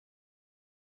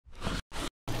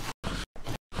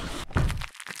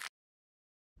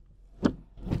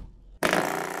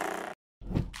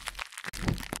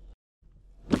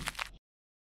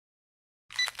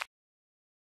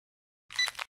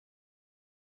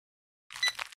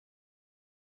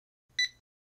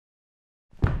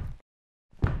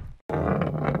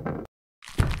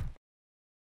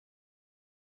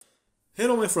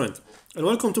Hello my friend, and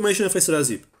welcome to my channel Faisal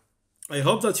Azib. I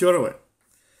hope that you are aware.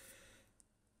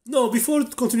 Now, before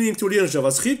continuing to learn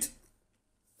JavaScript,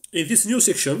 in this new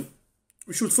section,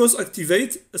 we should first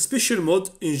activate a special mode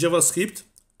in JavaScript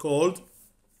called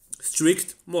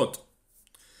strict mode.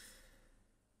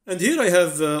 And here I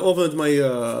have opened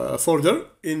my folder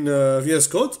in VS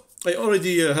Code. I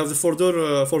already have the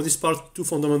folder for this part 2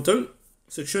 fundamental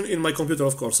section in my computer,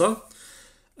 of course.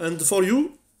 And for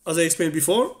you, as I explained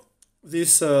before,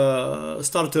 this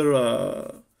starter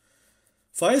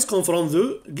files come from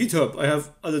the GitHub. I have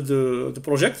added the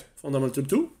project fundamental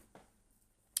 2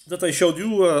 that I showed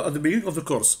you at the beginning of the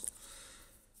course.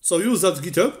 So use that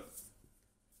GitHub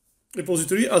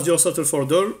repository as your starter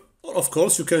folder, or of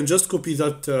course you can just copy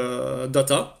that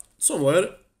data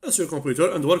somewhere as your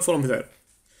computer and work from there.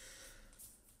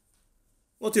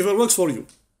 Whatever works for you.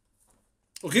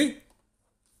 Okay?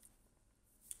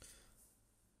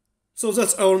 So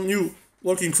that's our new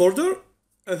working folder,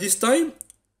 and this time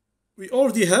we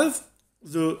already have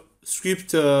the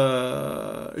script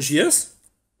JS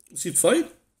script file,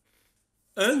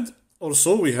 and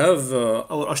also we have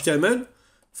our HTML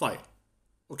file.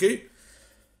 Okay,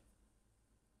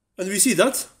 and we see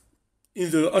that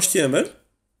in the HTML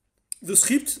the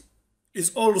script is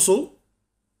also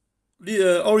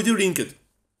already linked,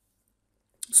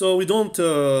 so we don't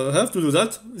have to do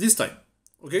that this time.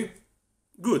 Okay,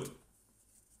 good.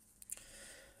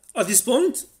 At this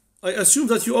point, I assume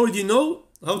that you already know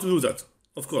how to do that,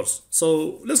 of course.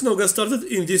 So let's now get started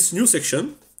in this new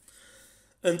section.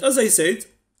 And as I said,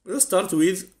 let's start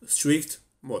with strict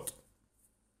mode.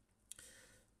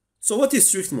 So what is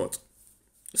strict mode?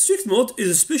 Strict mode is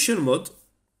a special mode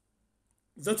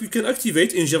that we can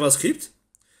activate in JavaScript,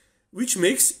 which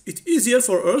makes it easier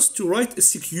for us to write a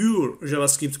secure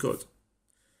JavaScript code.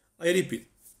 I repeat.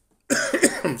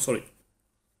 Sorry.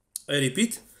 I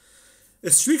repeat. A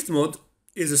strict mode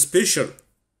is a special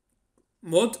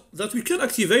mode that we can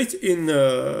activate in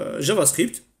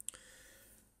JavaScript,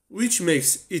 which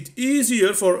makes it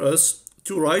easier for us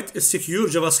to write a secure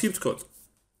JavaScript code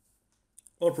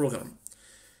or program.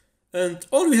 And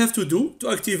all we have to do to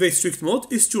activate strict mode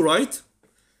is to write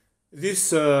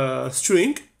this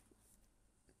string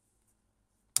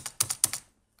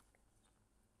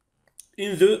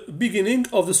in the beginning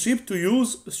of the script to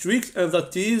use strict, and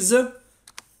that is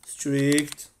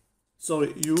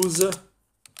use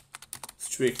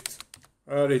strict.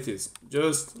 There it is,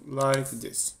 just like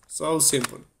this. So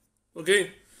simple.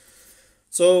 Okay,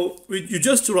 so you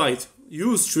just write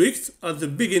use strict at the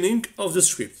beginning of the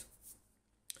script.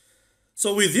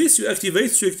 So with this you activate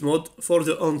strict mode for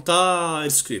the entire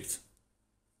script.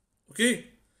 Okay,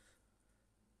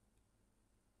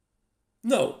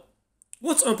 now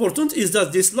what's important is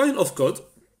that this line of code,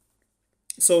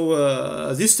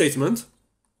 so this statement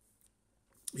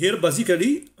here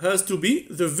basically has to be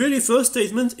the very first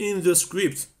statement in the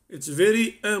script. It's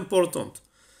very important.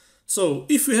 So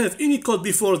if we have any code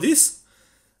before this,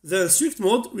 then strict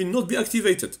mode will not be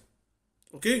activated.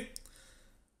 Okay?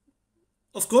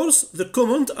 Of course, the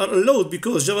commands are allowed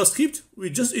because JavaScript will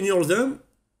just ignore them,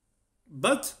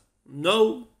 but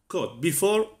no code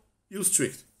before use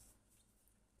strict.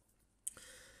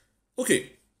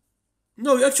 Okay.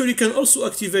 Now we actually can also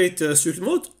activate strict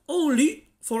mode only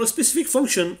for a specific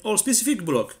function or specific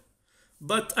block,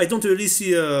 but I don't really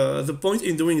see the point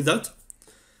in doing that,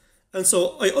 and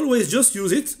so I always just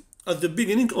use it at the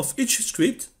beginning of each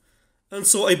script, and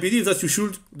so I believe that you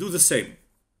should do the same.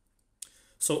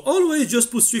 So always just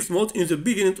put strict mode in the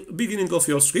beginning of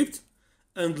your script,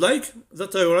 and like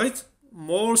that I write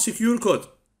more secure code.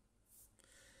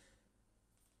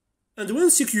 And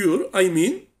when secure, I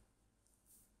mean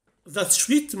that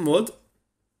strict mode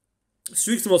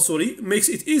makes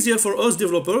it easier for us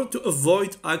developer to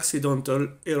avoid accidental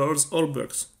errors or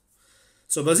bugs.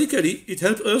 So basically it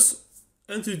helps us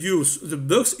introduce the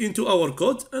bugs into our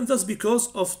code, and that's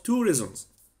because of two reasons.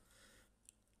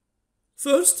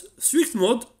 First, strict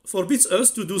mode forbids us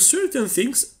to do certain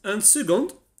things, and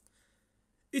second,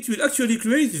 it will actually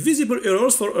create visible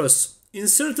errors for us in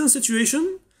certain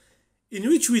situations in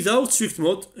which without strict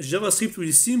mode JavaScript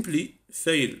will simply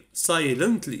fail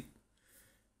silently,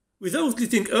 without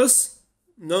letting us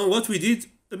know what we did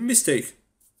a mistake.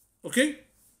 Okay?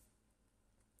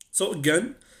 So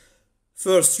again,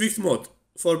 first, strict mode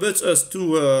forbids us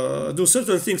to do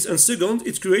certain things, and second,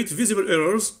 it creates visible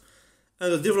errors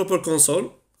and a developer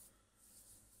console,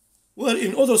 where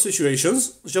in other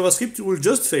situations JavaScript will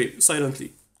just fail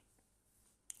silently.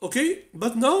 Okay,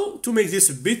 but now to make this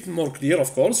a bit more clear,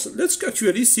 of course, let's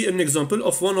actually see an example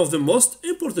of one of the most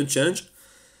important changes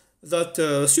that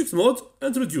strict mode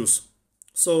introduce.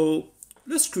 So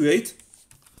let's create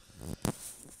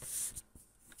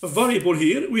a variable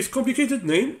here with complicated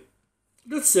name.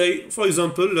 Let's say, for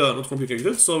example, not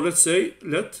complicated, so let's say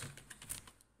let,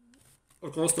 or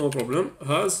const, no problem,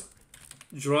 has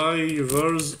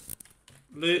driver's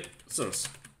license.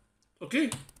 Okay?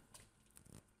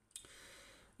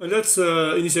 And let's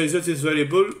initialize this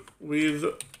variable with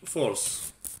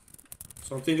false.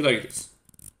 Something like this.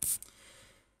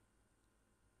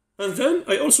 And then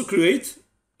I also create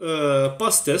a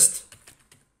pass test.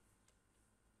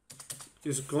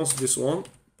 This const, this one,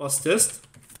 pass test.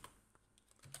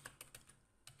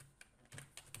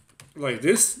 Like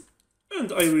this.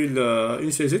 And I will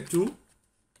initialize it to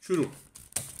true.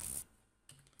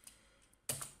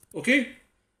 Okay?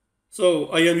 So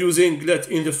I am using let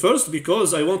in the first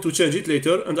because I want to change it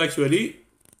later, and actually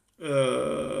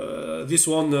this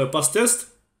one pass test,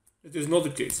 it is not the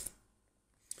case.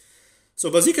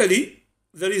 So basically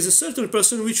there is a certain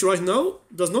person which right now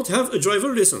does not have a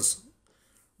driver license,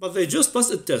 but they just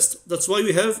passed a test. That's why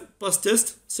we have pass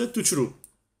test set to true.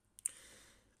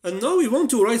 And now we want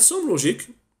to write some logic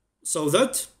so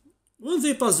that when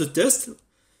they pass the test,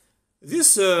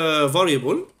 this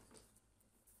variable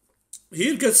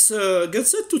here gets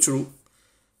set to true.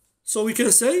 So we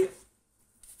can say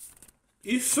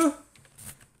if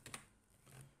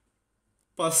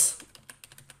pass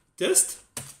test,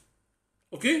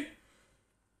 okay,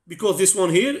 because this one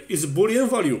here is a Boolean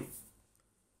value,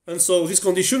 and so this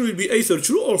condition will be either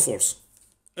true or false.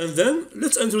 And then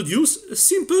let's introduce a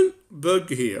simple bug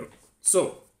here.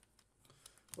 So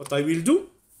what I will do,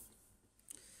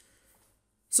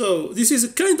 so this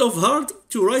is kind of hard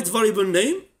to write variable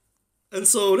name. And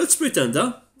so let's pretend,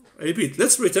 I repeat,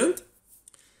 let's pretend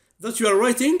that you are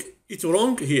writing it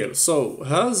wrong here. So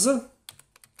has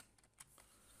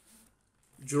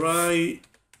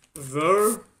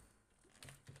driver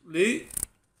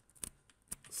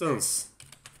license,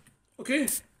 okay,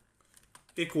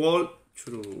 equal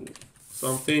true,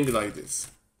 something like this.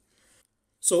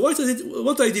 So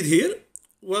what I did here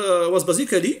was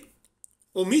basically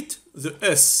omit the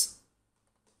S.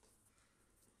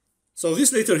 So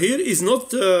this letter here is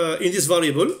not in this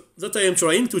variable that I am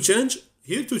trying to change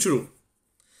here to true.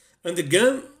 And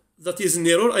again, that is an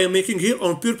error I am making here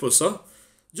on purpose,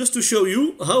 just to show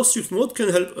you how strict mode can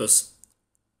help us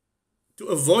to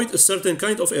avoid a certain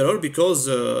kind of error, because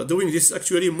doing this is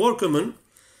actually more common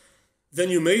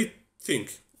than you may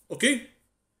think. Okay?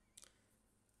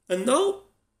 And now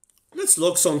let's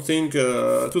log something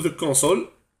to the console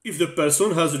if the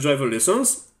person has a driver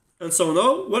license. And so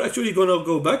now we're actually gonna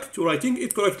go back to writing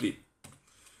it correctly.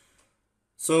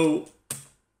 So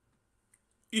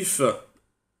if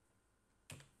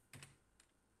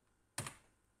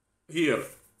here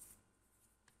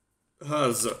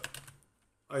has,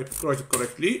 I write it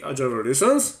correctly, a driver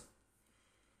license,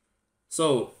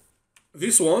 so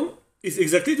this one is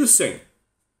exactly the same.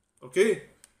 Okay?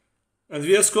 And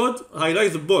VS Code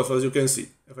highlights both, as you can see.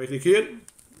 If I click here,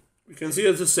 you can see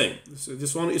it's the same.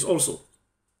 This one is also,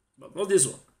 but not this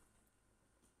one.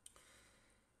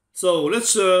 So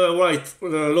let's write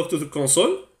log to the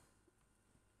console,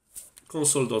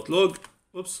 console.log,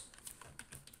 oops,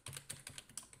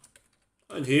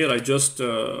 and here I just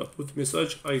put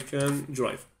message I can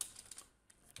drive,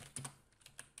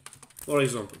 for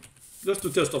example, just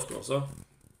to test, of course.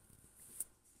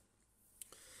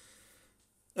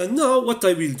 And now what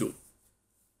I will do,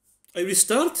 I will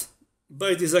start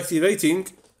by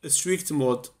deactivating a strict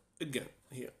mode again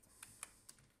here.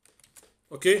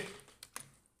 Okay?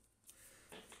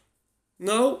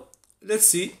 Now let's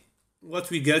see what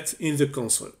we get in the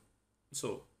console.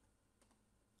 So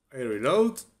I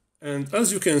reload, and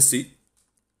as you can see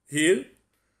here,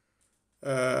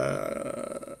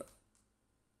 I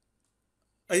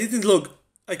didn't log.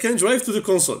 I can drive to the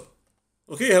console.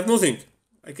 Okay, I have nothing.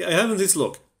 I haven't this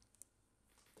log.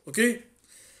 Okay?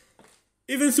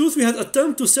 Even though we had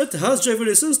attempt to set has driver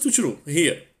license to true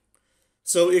here.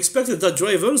 So we expected that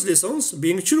driver's license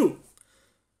being true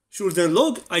should then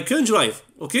log I can drive.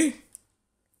 Okay?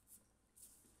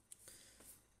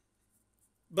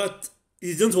 But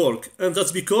it didn't work, and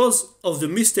that's because of the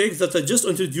mistake that I just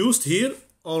introduced here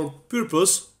on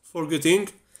purpose, forgetting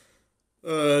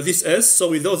this S. So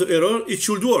without the error it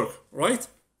should work, right?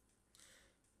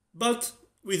 But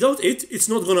without it, it's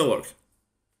not gonna work.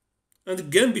 And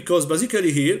again, because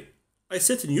basically here I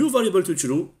set a new variable to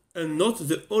true and not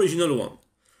the original one.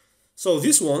 So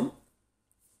this one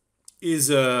is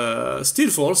still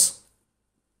false,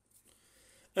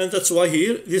 and that's why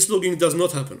here this logging does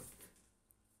not happen.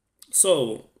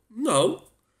 So now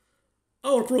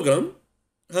our program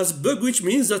has bug, which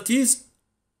means that it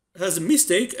has a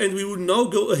mistake, and we will now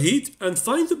go ahead and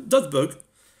find that bug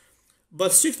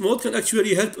but strict mode can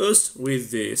actually help us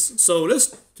with this. So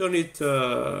let's turn it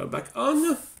back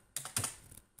on.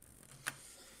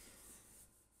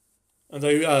 And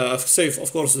I save,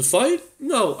 of course, the file.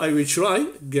 Now I will try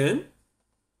again.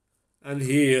 And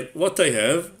here, what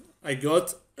I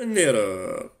got an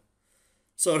error.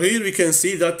 So here we can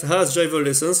see that has driver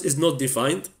license is not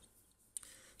defined.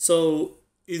 So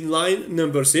in line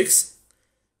number 6,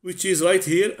 which is right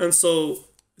here, and so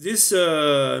this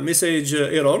message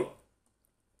error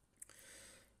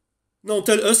now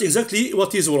tell us exactly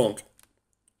what is wrong.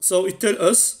 So it tells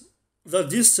us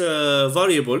that this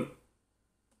variable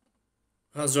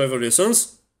has driver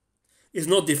license is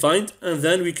not defined, and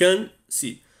then we can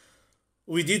see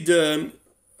we did a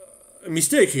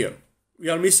mistake here. We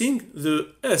are missing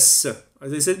the S,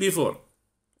 as I said before.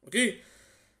 Okay,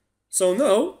 so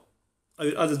now I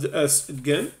will add the S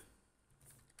again,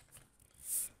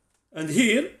 and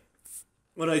here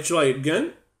when I try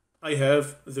again I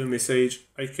have the message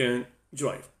I can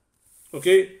drive.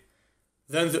 Okay,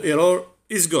 then the error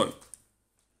is gone.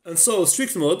 And so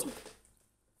strict mode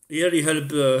really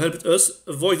helped us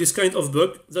avoid this kind of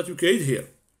bug that we create here.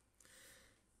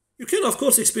 You can of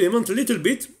course experiment a little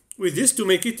bit with this to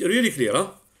make it really clear.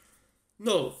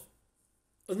 Now,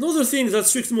 another thing that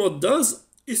strict mode does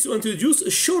is to introduce a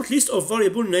short list of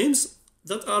variable names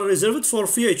that are reserved for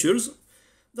features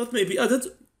that may be added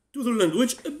to the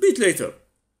language a bit later.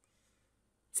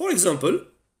 For example,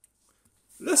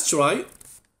 let's try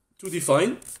to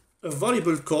define a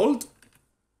variable called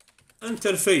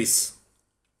interface.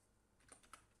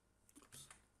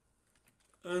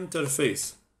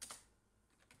 Interface.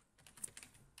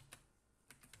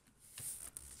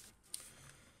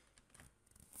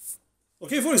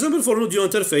 Okay, for example, for an audio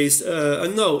interface,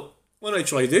 and now when I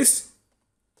try this,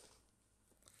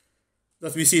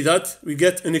 that we see that we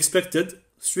get an expected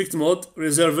strict mode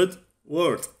reserved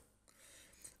word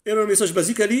error message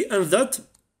basically, and that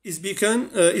is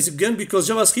again because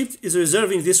JavaScript is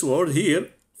reserving this word here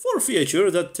for a feature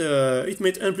that it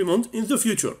may implement in the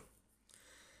future.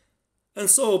 And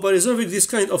so by reserving this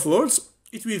kind of words,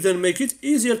 it will then make it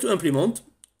easier to implement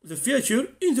the feature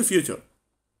in the future.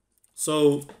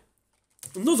 So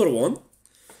another one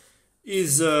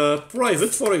is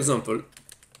private, for example.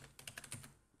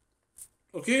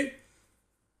 Okay,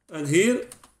 and here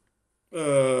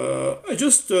I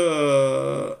just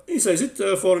initialize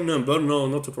it for a number. No,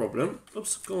 not a problem.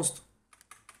 Oops, const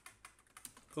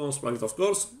private, of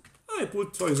course. I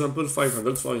put, for example,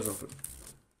 500, for example.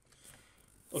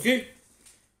 Okay,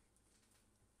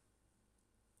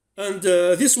 and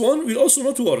this one will also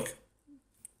not work.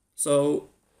 So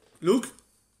look.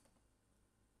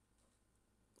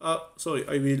 Sorry,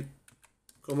 I will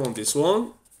command this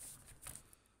one.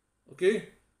 Okay,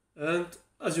 and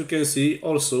as you can see,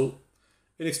 also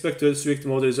unexpected strict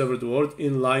mode reserved word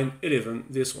in line 11,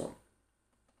 this one.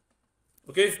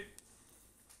 Okay,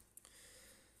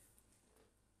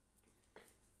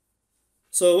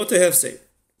 so what I have said,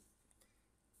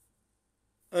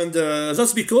 and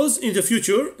that's because in the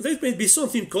future there may be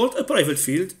something called a private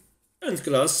field and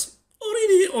class or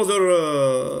any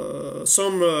other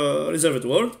some reserved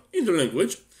word in the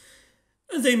language,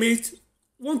 and they may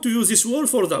want to use this word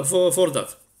for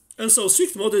that. And so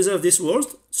strict mode reserve this word,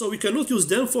 so we cannot use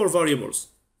them for variables.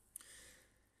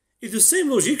 It's the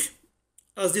same logic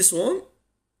as this one,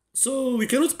 so we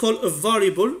cannot call a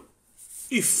variable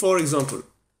if, for example.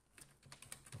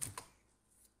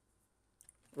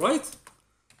 Right?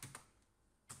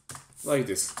 Like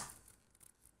this.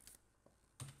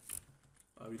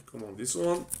 I will command this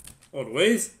one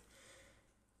always,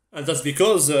 and that's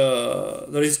because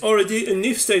there is already an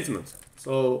if statement.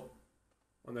 So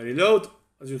when I reload,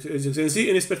 as you can see,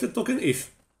 unexpected token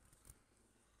if.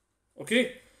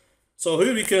 Okay, so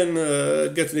here we can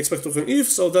get an expected token if.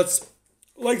 So that's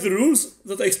like the rules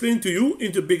that I explained to you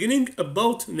in the beginning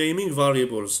about naming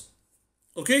variables.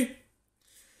 Okay,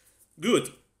 good.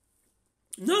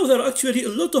 Now there are actually a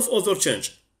lot of other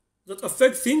changes that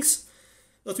affect things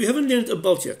that we haven't learned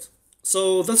about yet.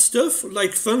 So that's stuff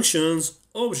like functions,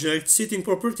 objects, setting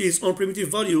properties on primitive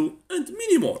value, and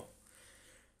many more.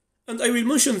 And I will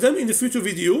mention them in the future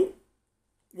video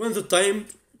when the time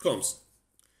comes.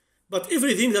 But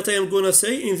everything that I am gonna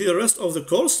say in the rest of the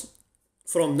course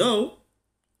from now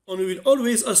on, we will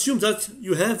always assume that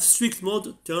you have strict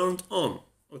mode turned on.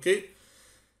 Okay?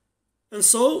 And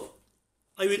so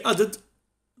I will add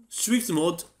strict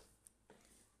mode,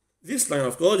 this line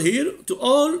of code here, to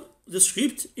all the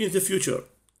script in the future.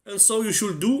 And so you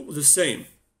should do the same.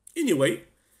 Anyway,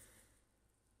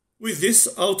 with this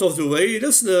out of the way,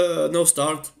 let's now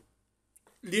start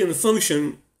learn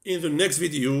function in the next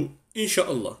video,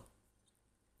 inshallah.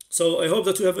 So I hope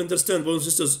that you have understand, brothers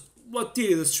and sisters, what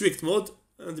is the strict mode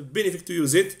and the benefit to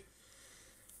use it.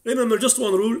 Remember just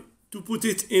one rule, to put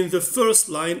it in the first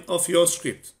line of your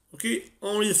script. Okay,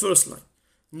 only the first line.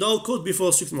 No code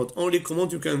before strict mode, only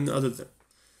command you can add them.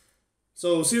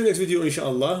 So see you next video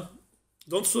inshallah.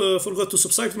 Don't forget to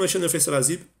subscribe to my channel Faisal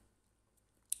Azib,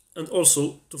 and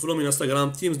also to follow me on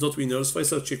Instagram teams.winners,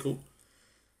 Faisal Chico,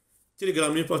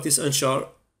 Telegram New Parties and Share,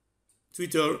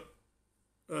 Twitter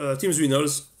Teams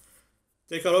Winners.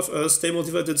 Take care of us, stay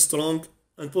motivated, strong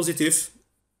and positive.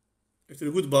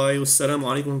 Actually, goodbye. Wassalamu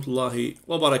alaikum wa rahmatullahi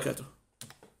wa barakatuh.